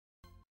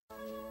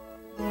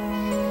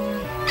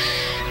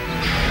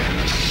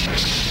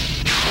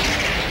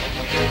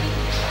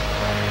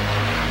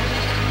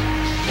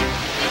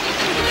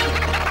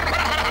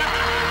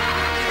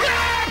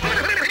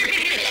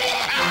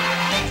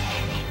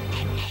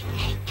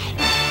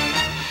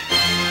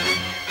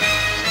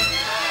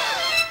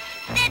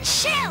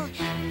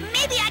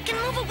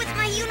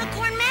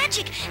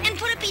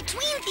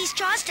between these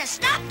straws to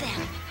stop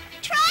them.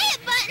 Try it,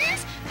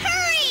 Buttons!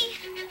 Hurry!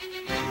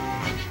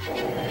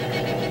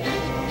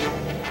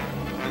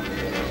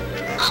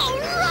 All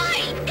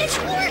right! It's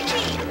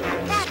working!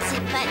 That's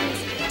it, Buttons.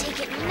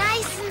 Take it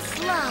nice and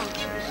slow.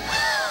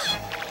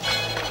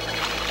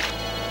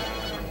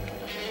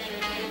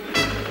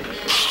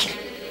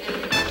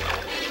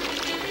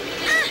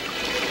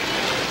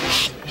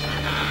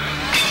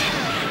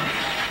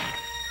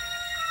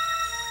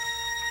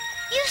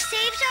 You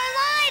saved our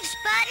lives,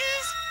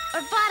 Buttons! Or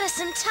bought us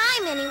some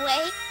time,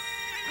 anyway.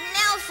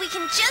 Now if we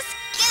can just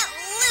get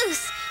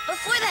loose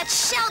before that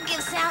shell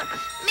gives out,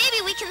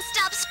 maybe we can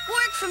stop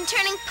Squirk from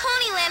turning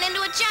Ponyland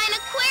into a giant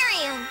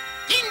aquarium.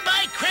 Then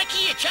by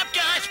cracky, it's up to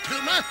us,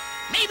 Pluma.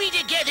 Maybe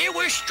together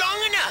we're strong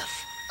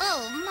enough.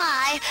 Oh,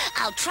 my.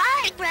 I'll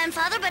try it,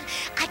 Grandfather, but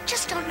I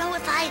just don't know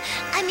if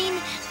I mean,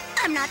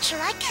 I'm not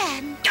sure I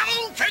can.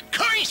 Don't for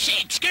corn's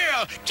sakes,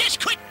 girl.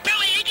 Just quit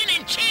bellyaching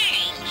and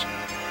change.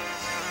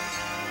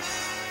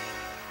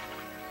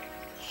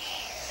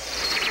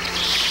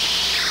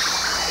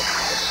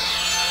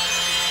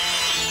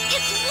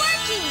 It's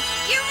working!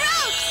 Your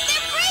ropes,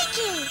 they're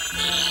breaking!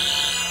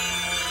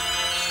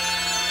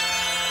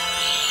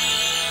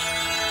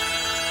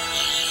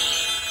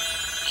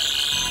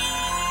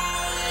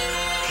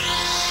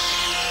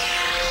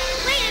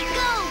 Way to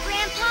go,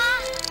 Grandpa!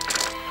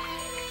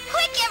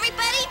 Quick,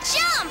 everybody,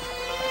 jump!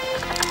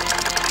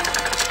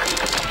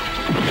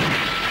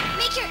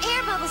 Make your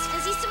air bubbles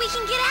fizzy so we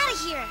can get out of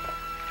here.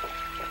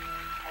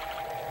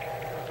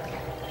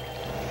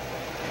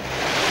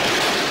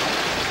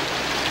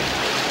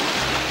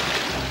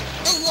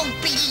 It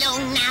won't be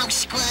long now,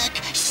 Squirk.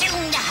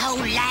 Soon the whole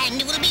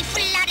land will be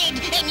flooded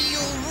and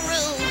you'll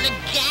rule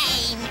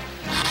again.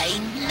 I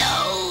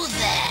know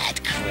that,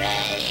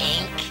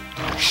 Crank.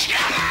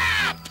 Shut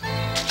up!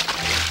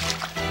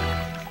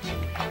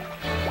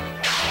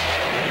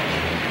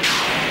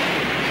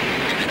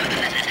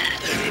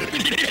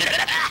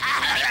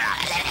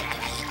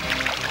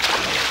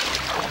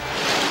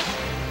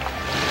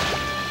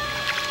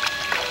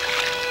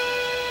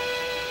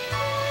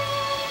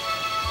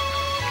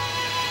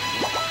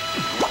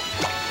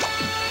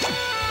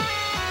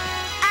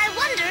 I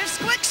wonder if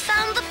Squirk's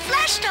found the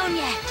Flash Stone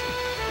yet.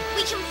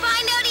 We can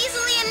find out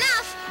easily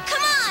enough.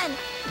 Come on!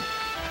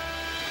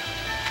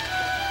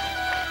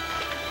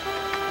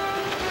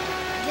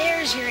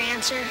 There's your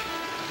answer.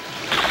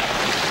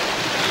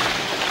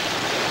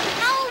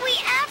 How are we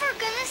ever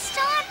gonna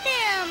stop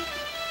him?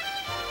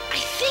 I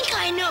think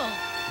I know.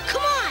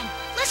 Come on,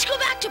 let's go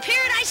back to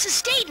Paradise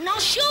Estate and I'll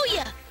show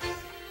you.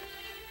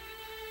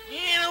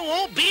 Yeah, it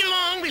won't be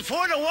long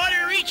before the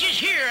water reaches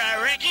here,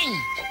 I reckon.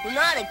 We're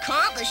not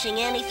accomplishing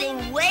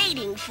anything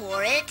waiting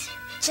for it.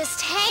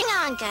 Just hang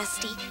on,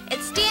 Gusty.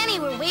 It's Danny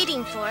we're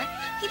waiting for.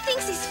 He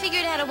thinks he's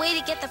figured out a way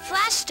to get the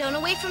Flash Stone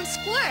away from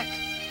Squirk.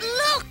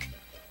 Look!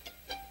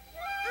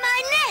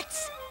 My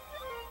nets!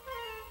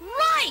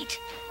 Right!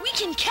 We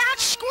can catch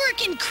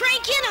Squirk and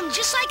crank in them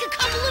just like a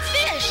couple of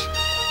fish.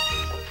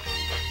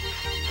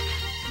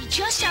 We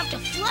just have to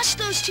flush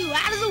those two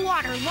out of the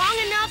water long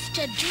enough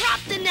to drop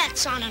the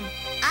nets on them.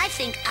 I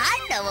think I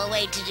know a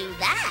way to do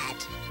that.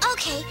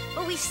 Okay,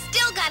 but we've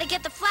still got to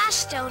get the Flash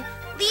Stone.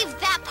 Leave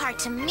that part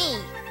to me.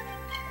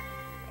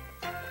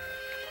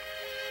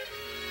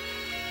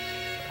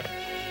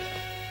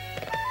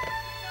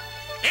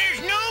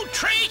 There's no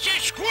trace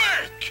of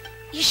Squirk.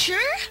 You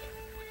sure?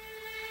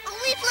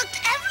 We've looked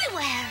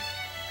everywhere.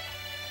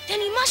 Then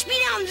he must be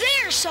down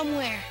there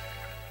somewhere.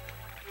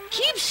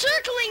 Keep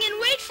circling and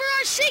wait for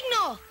our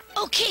signal.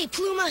 Okay,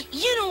 Pluma,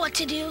 you know what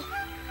to do.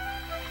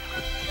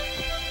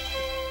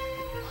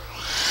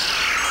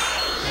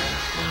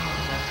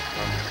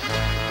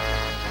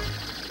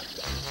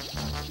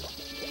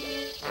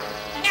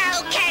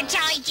 Oh, can't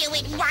I do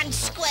it once,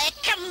 Squirk?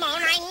 Come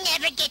on, I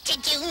never get to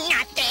do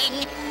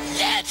nothing.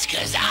 That's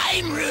 'cause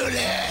I'm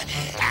ruler,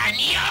 and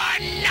you're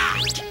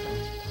not.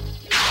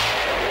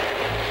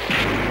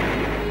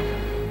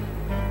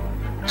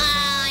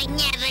 I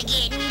never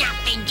get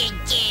nothing to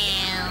do.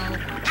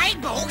 I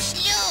both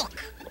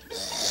look.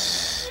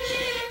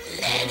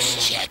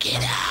 Let's check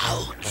it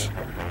out.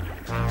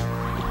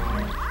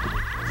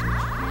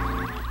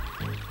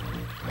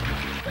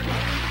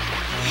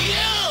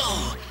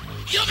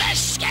 You've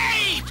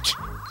escaped!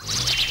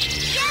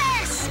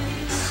 Yes!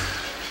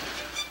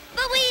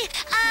 But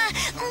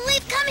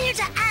we've come here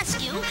to ask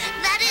you,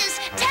 that is,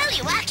 tell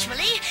you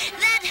actually,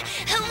 that,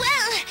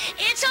 well,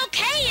 it's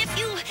okay if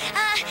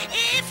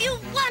you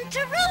want to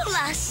rule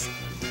us.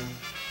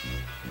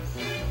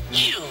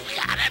 You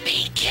gotta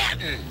be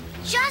kidding.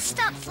 Just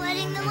stop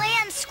flooding the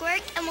land,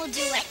 Squirk, and we'll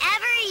do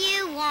whatever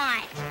you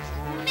want.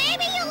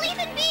 Maybe you'll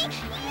even be,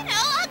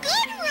 a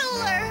good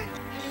ruler.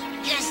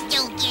 Just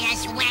don't get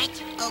us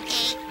wet,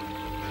 okay?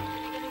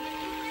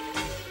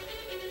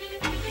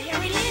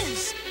 There it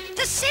is.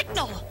 The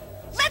signal.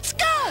 Let's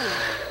go.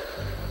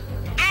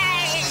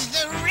 As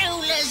the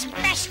ruler's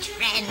best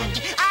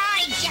friend,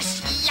 I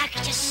just like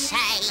to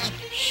say...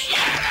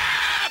 Shut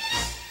up!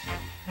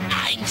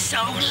 I'm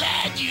so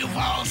glad you've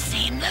all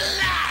seen the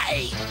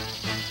light.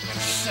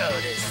 so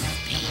to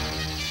speak.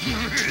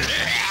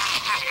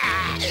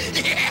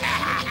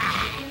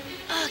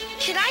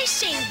 Could I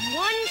say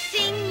one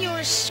thing,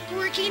 your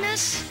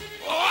squirkiness?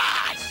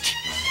 What?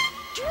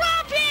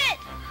 Drop it!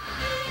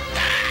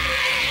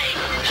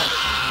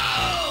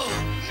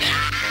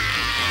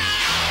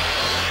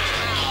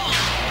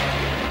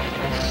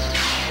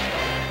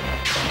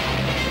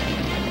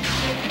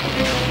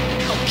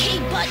 Okay,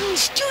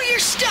 Buttons, do your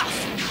stuff!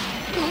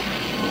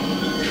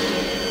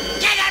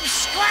 Get him,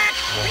 Squirk!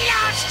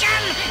 Blast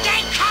him!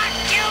 They can't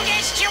do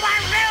this to a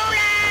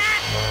ruler!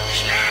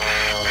 Shut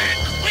up and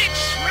quit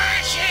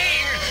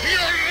smashing!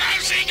 You're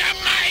lousing up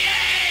my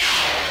head!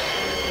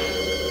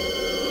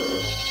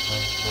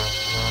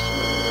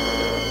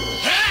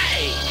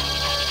 Hey!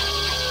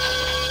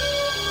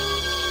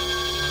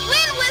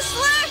 Wind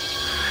Whistler!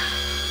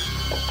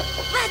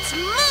 Let's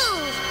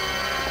move!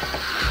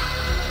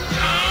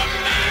 Come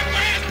back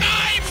with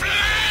my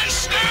flash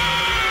stone!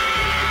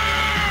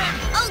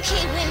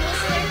 Okay, Wind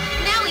Whistler.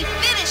 Now we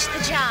finished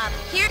the job.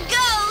 Here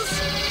goes!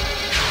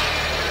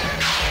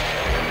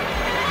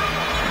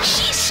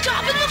 She's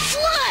stopping the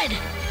flood!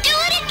 Do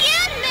it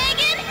again,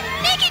 Megan!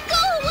 Make it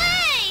go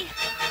away!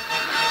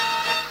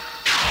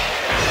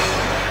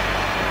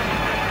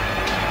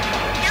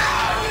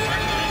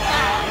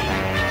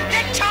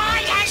 The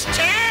tide has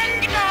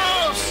turned,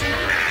 Moose!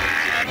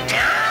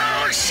 Do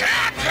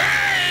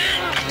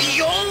something!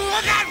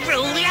 You're the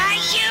ruler!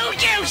 You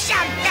do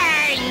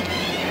something!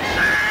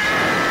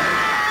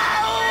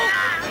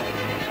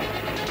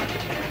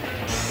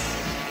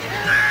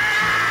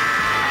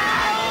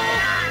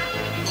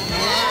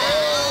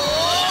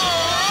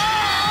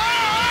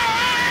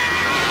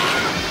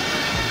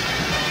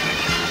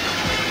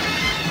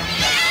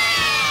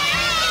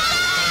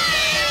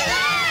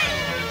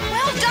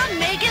 Well done,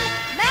 Megan!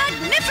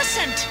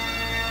 Magnificent!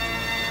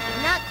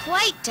 Not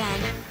quite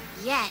done.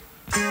 Yet.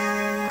 In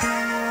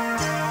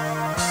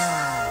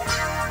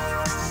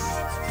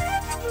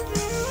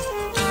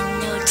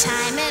no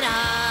time at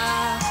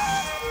all,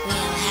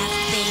 we'll have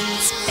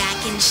things back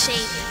in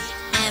shape.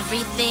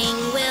 Everything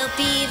will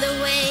be the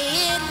way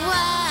it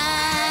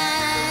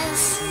was.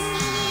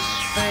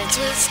 Birds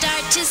will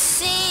start to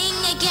sing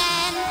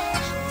again.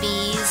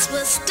 Bees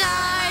will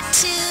start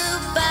to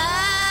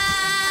buzz.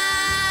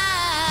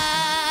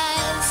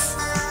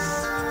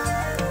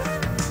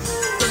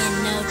 In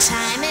no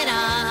time at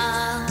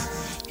all,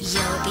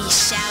 you'll be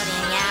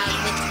shouting out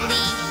with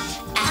glee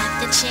at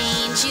the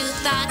change you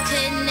thought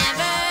could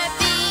never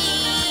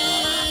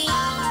be.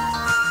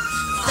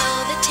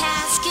 Though the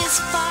task is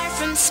far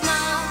from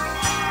small,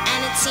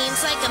 and it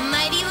seems like a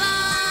mighty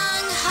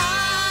long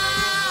haul.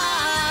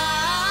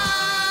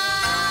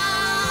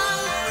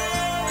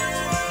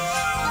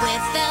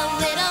 With a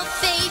little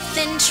faith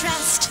and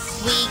trust,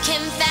 we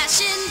can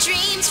fashion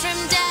dreams from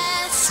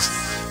dust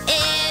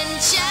in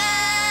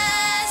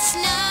just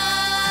no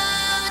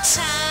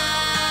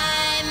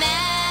time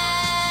at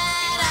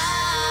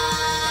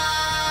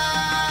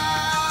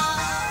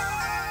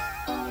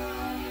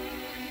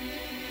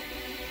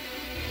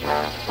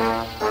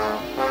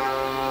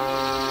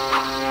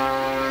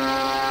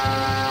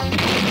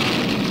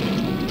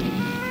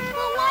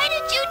Well, why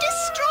did you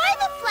destroy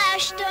the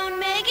Flash Stone,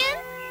 Megan?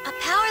 A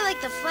power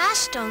like the Flash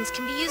Stones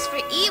can be used for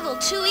evil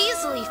too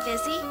easily,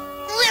 Fizzy.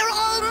 We're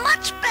all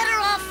much better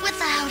off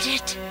without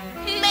it.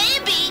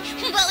 Maybe,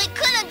 but we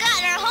couldn't have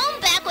gotten our home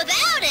back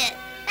without it.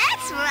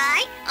 That's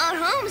right. Our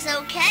home's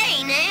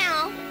okay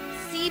now.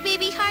 See,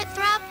 baby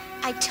heartthrob?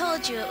 I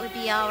told you it would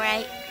be all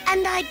right.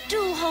 And I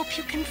do hope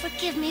you can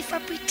forgive me for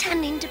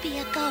pretending to be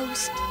a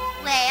ghost.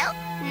 Well,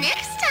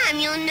 next time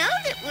you'll know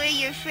that we're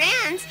your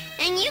friends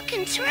and you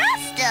can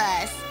trust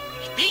us.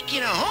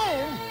 Speaking of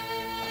home,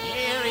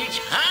 well, it's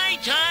high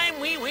time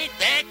we went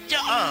back to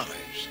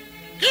ours.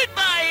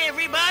 Goodbye,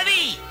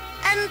 everybody!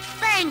 And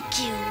thank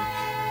you.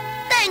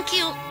 Thank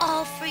you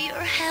all for your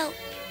help.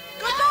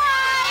 Goodbye!